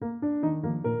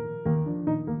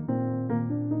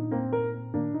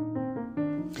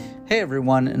Hey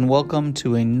everyone, and welcome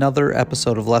to another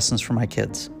episode of Lessons for My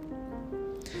Kids.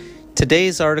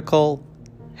 Today's article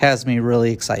has me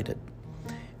really excited.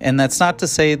 And that's not to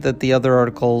say that the other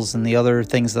articles and the other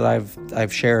things that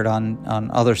I've shared on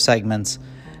other segments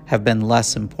have been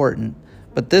less important,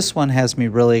 but this one has me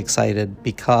really excited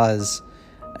because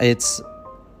its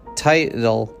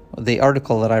title, the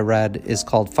article that I read, is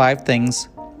called 5 Things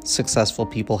Successful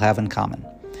People Have in Common.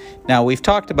 Now, we've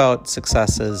talked about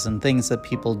successes and things that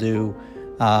people do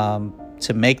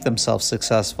to make themselves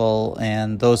successful,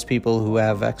 and those people who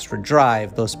have extra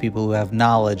drive, those people who have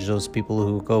knowledge, those people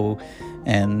who go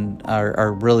and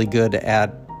are really good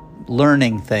at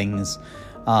learning things,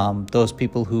 those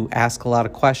people who ask a lot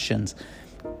of questions.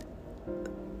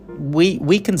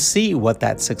 We can see what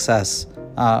that success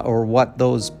or what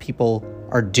those people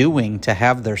are doing to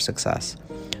have their success.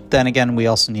 Then again, we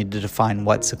also need to define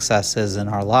what success is in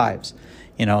our lives.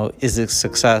 You know, is it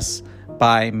success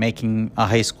by making a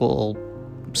high school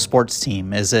sports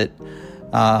team? Is it,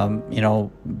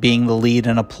 being the lead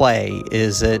in a play?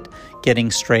 Is it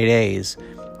getting straight A's?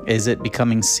 Is it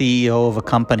becoming CEO of a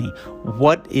company?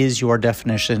 What is your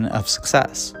definition of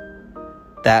success?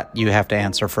 That you have to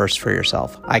answer first for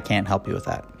yourself. I can't help you with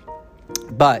that.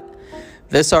 But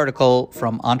this article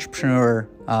from Entrepreneur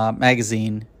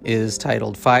magazine is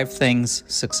titled 5 Things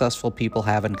Successful People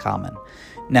Have in Common.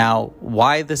 Now,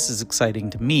 why this is exciting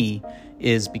to me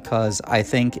is because I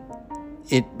think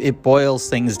it boils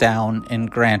things down,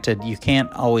 and granted, you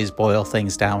can't always boil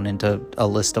things down into a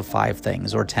list of 5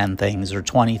 things or 10 things or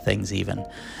 20 things even.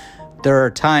 There are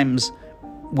times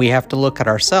we have to look at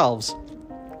ourselves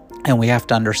and we have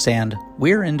to understand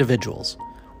we're individuals.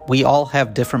 We all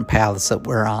have different paths that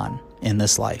we're on in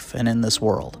this life and in this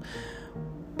world.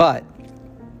 But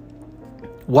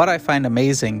what I find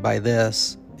amazing by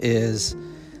this is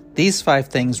these 5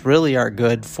 things really are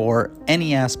good for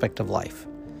any aspect of life.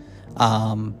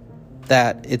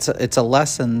 That it's a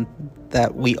lesson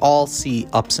that we all see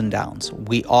ups and downs.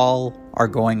 We all are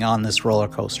going on this roller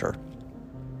coaster.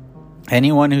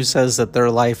 Anyone who says that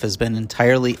their life has been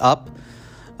entirely up,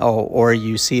 or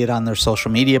you see it on their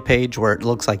social media page where it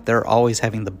looks like they're always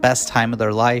having the best time of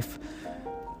their life,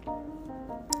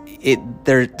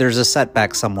 there's a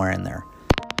setback somewhere in there.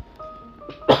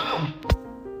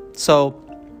 So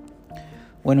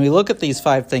when we look at these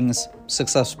 5 things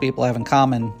successful people have in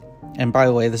common, and by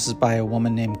the way, this is by a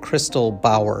woman named Crystal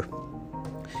Bauer.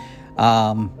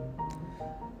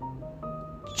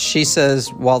 She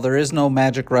says, while there is no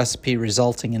magic recipe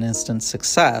resulting in instant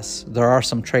success, there are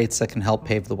some traits that can help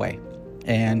pave the way.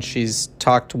 And she's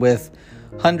talked with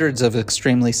hundreds of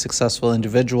extremely successful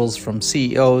individuals, from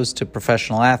CEOs to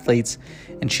professional athletes,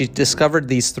 and she discovered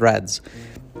these threads.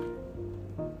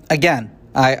 Again,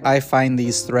 I find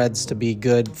these threads to be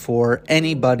good for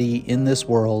anybody in this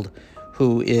world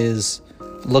who is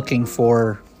looking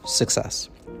for success.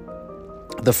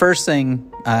 The first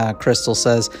thing Crystal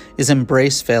says is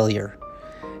embrace failure.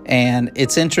 And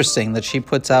it's interesting that she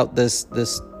puts out this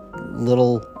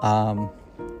little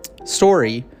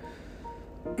story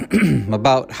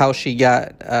about how she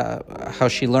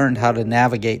learned how to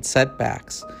navigate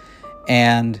setbacks.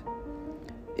 And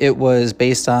it was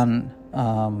based on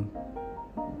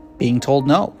being told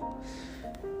no.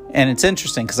 And it's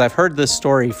interesting because I've heard this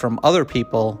story from other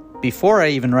people before I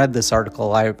even read this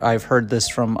article. I've heard this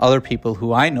from other people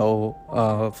who I know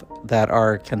of that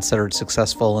are considered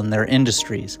successful in their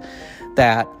industries,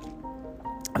 that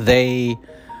they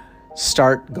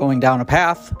start going down a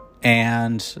path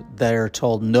and they're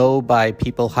told no by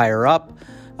people higher up,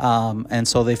 and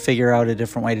so they figure out a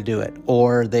different way to do it.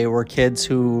 Or they were kids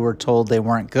who were told they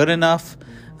weren't good enough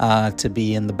to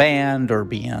be in the band or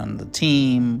be on the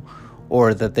team,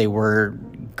 or that they were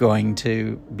going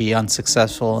to be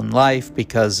unsuccessful in life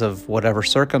because of whatever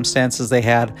circumstances they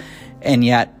had, and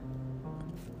yet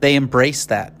they embraced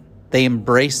that. They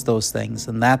embraced those things,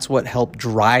 and that's what helped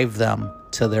drive them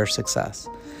to their success.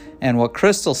 And what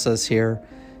Crystal says here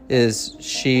is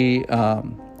she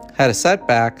had a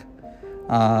setback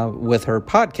with her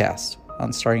podcast,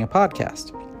 on starting a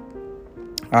podcast.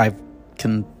 I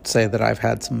can say that I've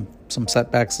had some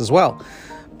setbacks as well.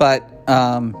 But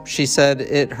she said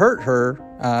it hurt her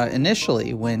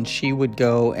initially when she would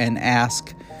go and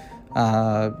ask,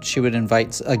 she would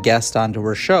invite a guest onto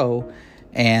her show,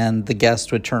 and the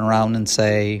guest would turn around and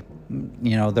say,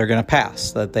 they're going to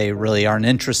pass, that they really aren't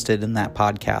interested in that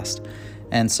podcast.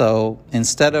 And so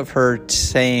instead of her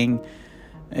saying,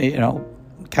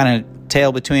 kind of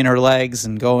tail between her legs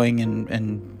and going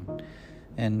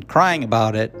and crying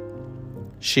about it,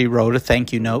 she wrote a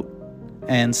thank you note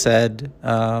and said,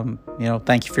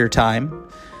 thank you for your time.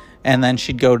 And then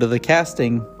she'd go to the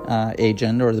casting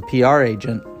agent or the PR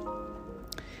agent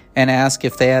and ask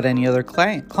if they had any other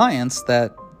clients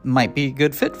that might be a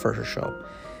good fit for her show.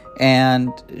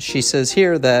 And she says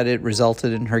here that it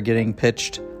resulted in her getting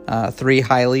pitched 3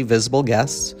 highly visible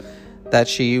guests that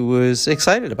she was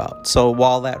excited about. So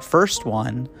while that first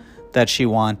one that she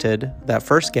wanted, that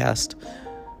first guest,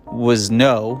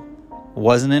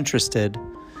 wasn't interested,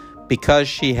 because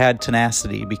she had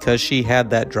tenacity, because she had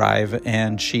that drive,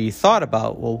 and she thought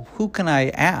about, well, who can I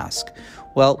ask?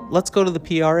 Well, let's go to the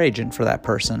PR agent for that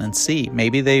person and see.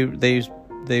 Maybe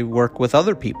they work with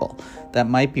other people that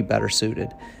might be better suited.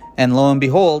 And lo and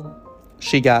behold,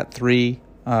 she got 3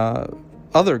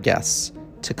 other guests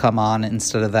to come on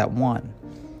instead of that one.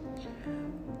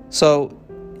 So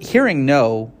hearing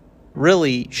no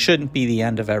really shouldn't be the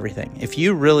end of everything. If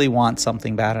you really want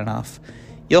something bad enough,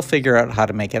 you'll figure out how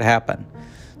to make it happen.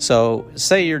 So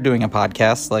say you're doing a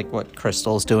podcast like what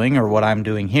Crystal's doing or what I'm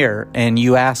doing here, and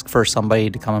you ask for somebody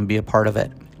to come and be a part of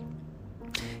it.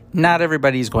 Not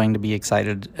everybody's going to be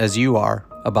excited as you are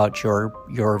about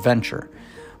your venture,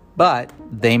 but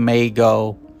they may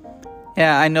go,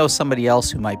 yeah, I know somebody else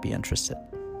who might be interested.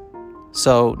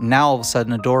 So now all of a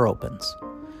sudden a door opens.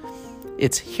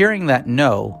 It's hearing that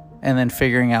no and then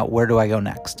figuring out, where do I go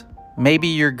next? Maybe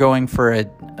you're going for a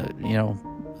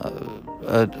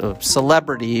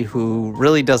celebrity who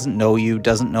really doesn't know you,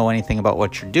 doesn't know anything about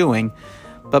what you're doing,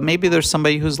 but maybe there's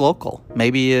somebody who's local.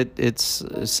 Maybe it's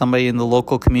somebody in the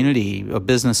local community, a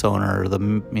business owner,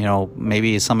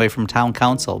 maybe somebody from town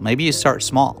council. Maybe you start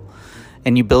small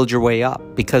and you build your way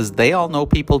up, because they all know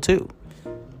people too.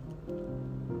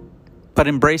 But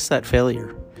embrace that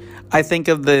failure. I think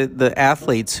of the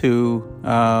athletes who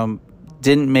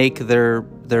didn't make their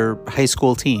high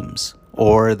school teams,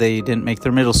 or they didn't make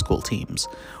their middle school teams,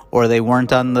 or they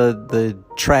weren't on the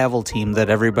travel team that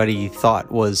everybody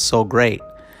thought was so great.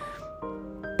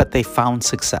 But they found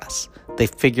success. They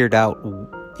figured out,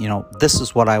 this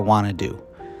is what I want to do.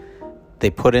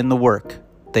 They put in the work.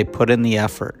 They put in the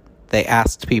effort. They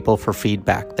asked people for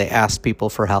feedback. They asked people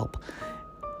for help.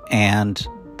 And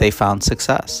they found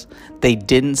success. They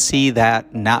didn't see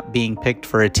that not being picked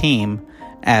for a team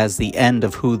as the end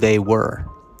of who they were.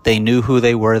 They knew who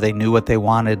they were, they knew what they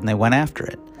wanted, and they went after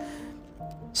it.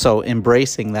 So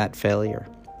embracing that failure.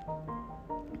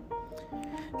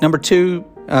 Number 2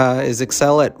 is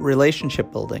excel at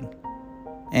relationship building.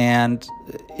 And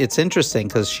it's interesting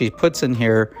because she puts in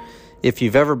here, if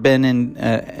you've ever been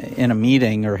in a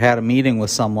meeting or had a meeting with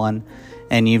someone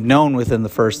and you've known within the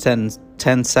first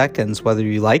 10 seconds whether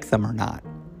you like them or not.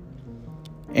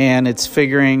 And it's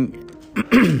figuring,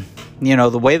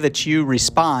 the way that you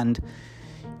respond,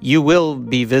 you will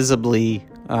be visibly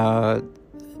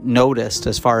noticed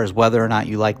as far as whether or not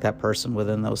you like that person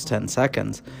within those 10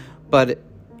 seconds. But,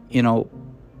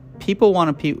 people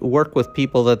want to work with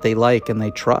people that they like and they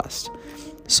trust.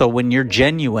 So when you're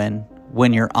genuine,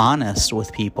 when you're honest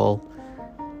with people,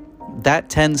 that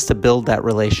tends to build that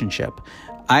relationship.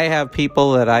 I have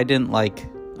people that I didn't like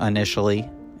initially,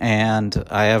 and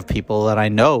I have people that I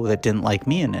know that didn't like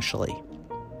me initially.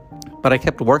 But I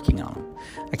kept working on them.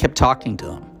 I kept talking to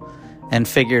them and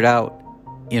figured out,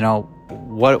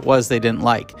 what it was they didn't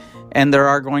like. And there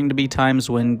are going to be times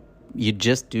when you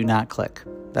just do not click.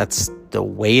 That's the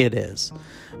way it is.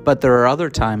 But there are other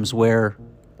times where,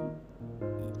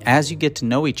 as you get to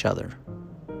know each other,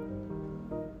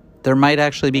 there might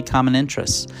actually be common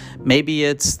interests. Maybe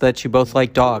it's that you both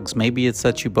like dogs. Maybe it's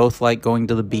that you both like going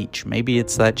to the beach. Maybe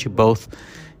it's that you both,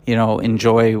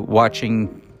 enjoy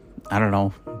watching,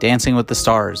 Dancing with the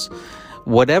Stars.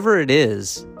 Whatever it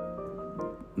is,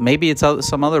 maybe it's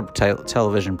some other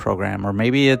television program, or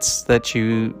maybe it's that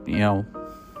you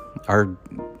are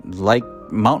like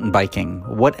mountain biking.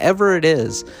 Whatever it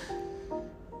is,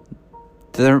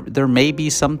 there may be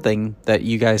something that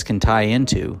you guys can tie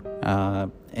into,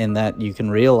 and that you can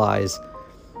realize,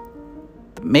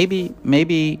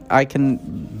 maybe I can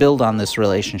build on this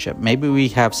relationship. Maybe we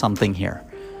have something here.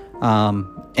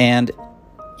 And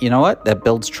you know what? That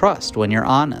builds trust when you're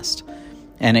honest.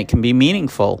 And it can be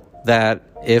meaningful that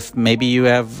if maybe you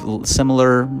have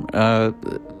similar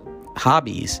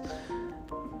hobbies,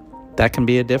 that can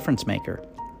be a difference maker.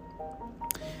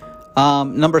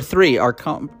 Number 3, are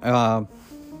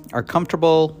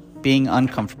comfortable being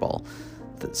uncomfortable.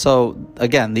 So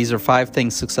again, these are 5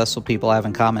 things successful people have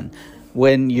in common.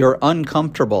 When you're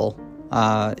uncomfortable,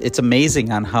 it's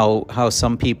amazing on how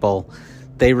some people,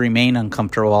 they remain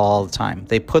uncomfortable all the time.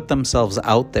 They put themselves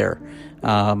out there.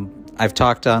 I've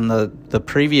talked on the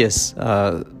previous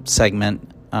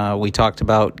segment, we talked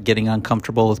about getting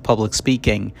uncomfortable with public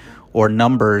speaking or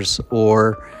numbers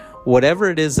or Whatever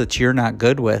it is that you're not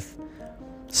good with,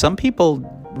 some people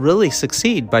really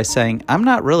succeed by saying, I'm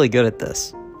not really good at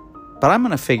this, but I'm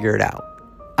going to figure it out.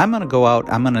 I'm going to go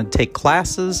out, I'm going to take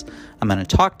classes, I'm going to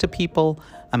talk to people,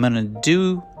 I'm going to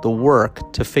do the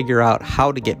work to figure out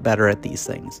how to get better at these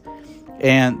things.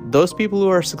 And those people who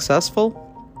are successful,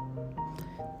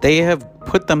 they have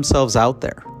put themselves out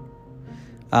there.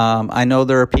 I know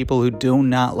there are people who do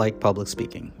not like public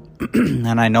speaking.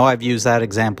 And I know I've used that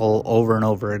example over and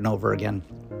over and over again.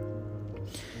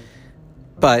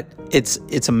 But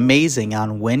it's amazing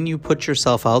on when you put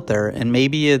yourself out there, and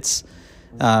maybe it's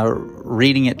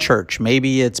reading at church,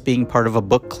 maybe it's being part of a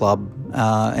book club,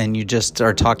 and you just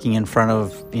are talking in front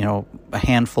of, a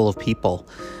handful of people.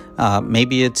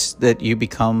 Maybe it's that you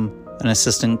become an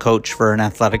assistant coach for an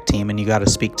athletic team and you got to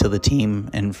speak to the team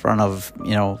in front of,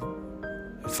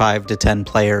 5 to 10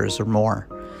 players or more.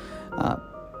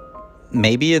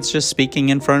 Maybe it's just speaking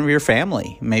in front of your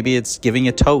family. Maybe it's giving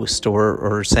a toast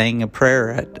or saying a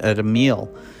prayer at a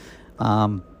meal.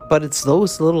 But it's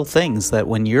those little things that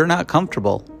when you're not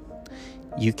comfortable,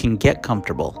 you can get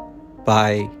comfortable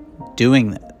by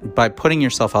doing that, by putting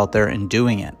yourself out there and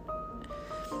doing it.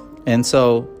 And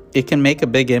so it can make a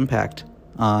big impact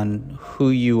on who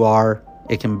you are.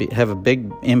 It can have a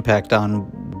big impact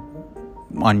on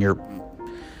your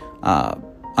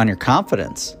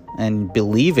confidence and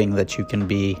believing that you can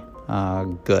be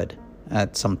good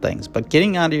at some things. But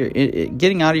getting out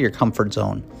of your comfort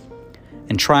zone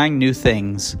and trying new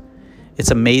things,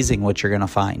 it's amazing what you're going to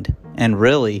find. And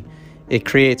really, it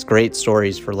creates great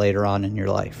stories for later on in your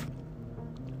life.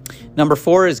 Number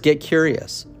 4 is get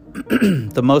curious.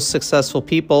 The most successful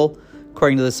people,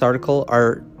 according to this article,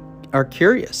 are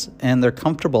curious, and they're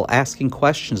comfortable asking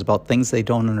questions about things they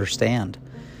don't understand.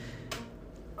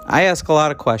 I ask a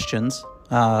lot of questions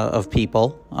of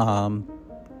people,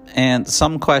 and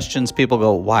some questions people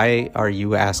go, why are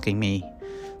you asking me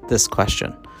this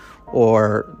question?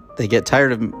 Or they get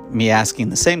tired of me asking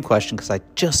the same question because I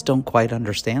just don't quite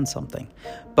understand something.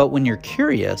 But when you're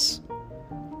curious,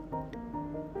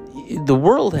 the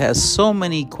world has so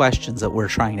many questions that we're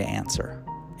trying to answer.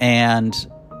 And,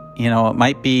 it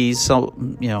might be so,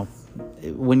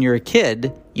 when you're a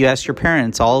kid, you ask your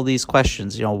parents all these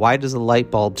questions. Why does the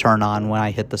light bulb turn on when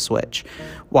I hit the switch?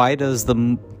 Why does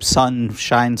the sun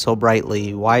shine so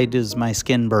brightly? Why does my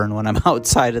skin burn when I'm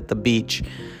outside at the beach?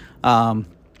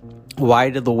 Why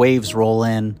do the waves roll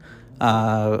in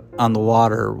on the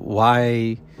water?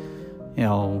 Why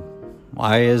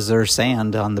is there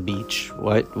sand on the beach?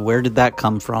 Where did that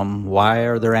come from? Why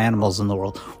are there animals in the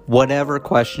world? Whatever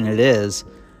question it is,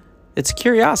 it's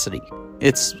curiosity.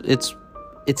 It's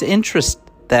interest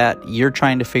that you're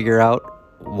trying to figure out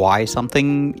why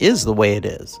something is the way it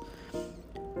is.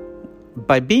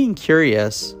 By being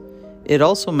curious, it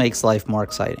also makes life more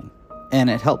exciting. And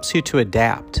it helps you to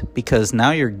adapt because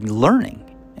now you're learning.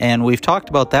 And we've talked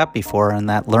about that before, and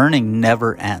that learning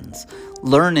never ends.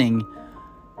 Learning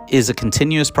is a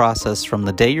continuous process from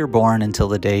the day you're born until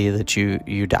the day that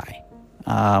you die.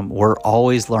 We're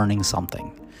always learning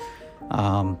something.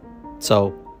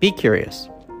 So be curious.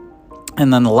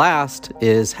 And then the last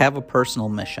is have a personal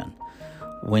mission.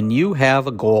 When you have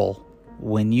a goal,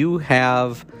 when you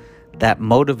have that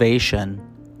motivation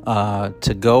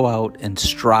to go out and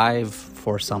strive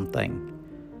for something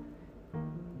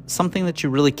that you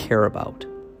really care about,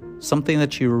 something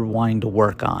that you're wanting to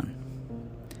work on,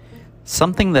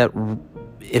 something that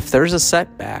if there's a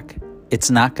setback, it's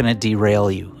not going to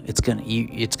derail you. It's going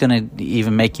to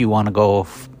even make you want to go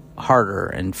harder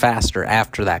and faster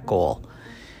after that goal.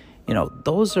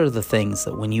 Those are the things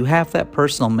that when you have that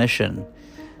personal mission,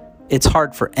 it's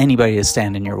hard for anybody to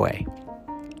stand in your way.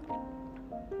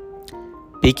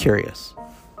 Be curious.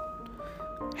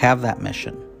 Have that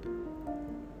mission.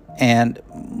 And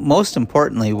most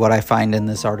importantly, what I find in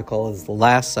this article is the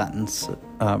last sentence.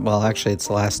 It's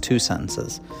the last 2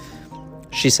 sentences.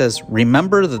 She says,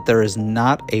 remember that there is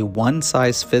not a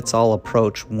one-size-fits-all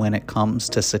approach when it comes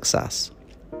to success.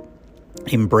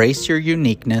 Embrace your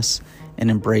uniqueness and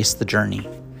embrace the journey.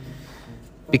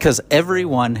 Because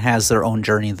everyone has their own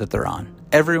journey that they're on.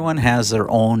 Everyone has their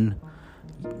own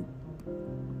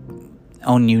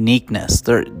uniqueness.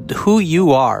 Who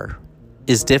you are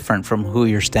is different from who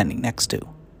you're standing next to.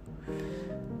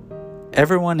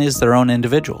 Everyone is their own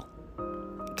individual.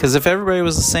 Because if everybody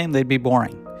was the same, they'd be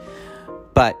boring.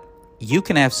 But you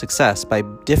can have success by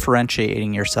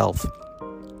differentiating yourself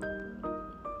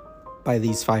by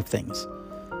these 5 things.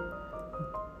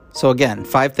 So again,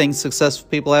 5 things successful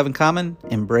people have in common: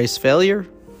 embrace failure,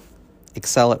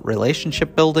 excel at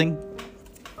relationship building,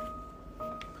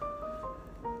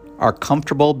 are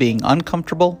comfortable being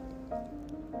uncomfortable,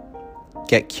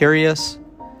 get curious,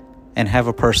 and have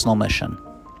a personal mission.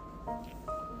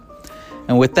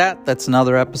 And with that, that's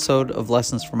another episode of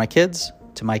Lessons for My Kids.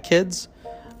 To my kids,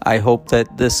 I hope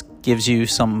that this gives you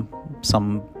some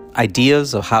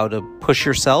ideas of how to push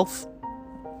yourself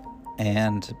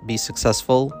and be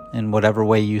successful in whatever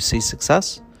way you see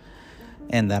success,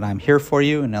 and that I'm here for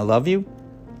you and I love you.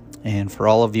 And for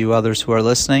all of you others who are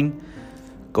listening,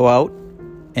 go out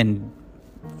and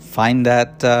find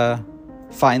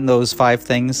those 5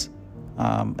 things,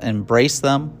 embrace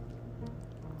them,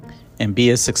 and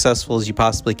be as successful as you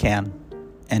possibly can.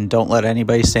 And don't let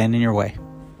anybody stand in your way.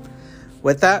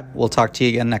 With that, we'll talk to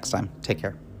you again next time. Take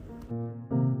care.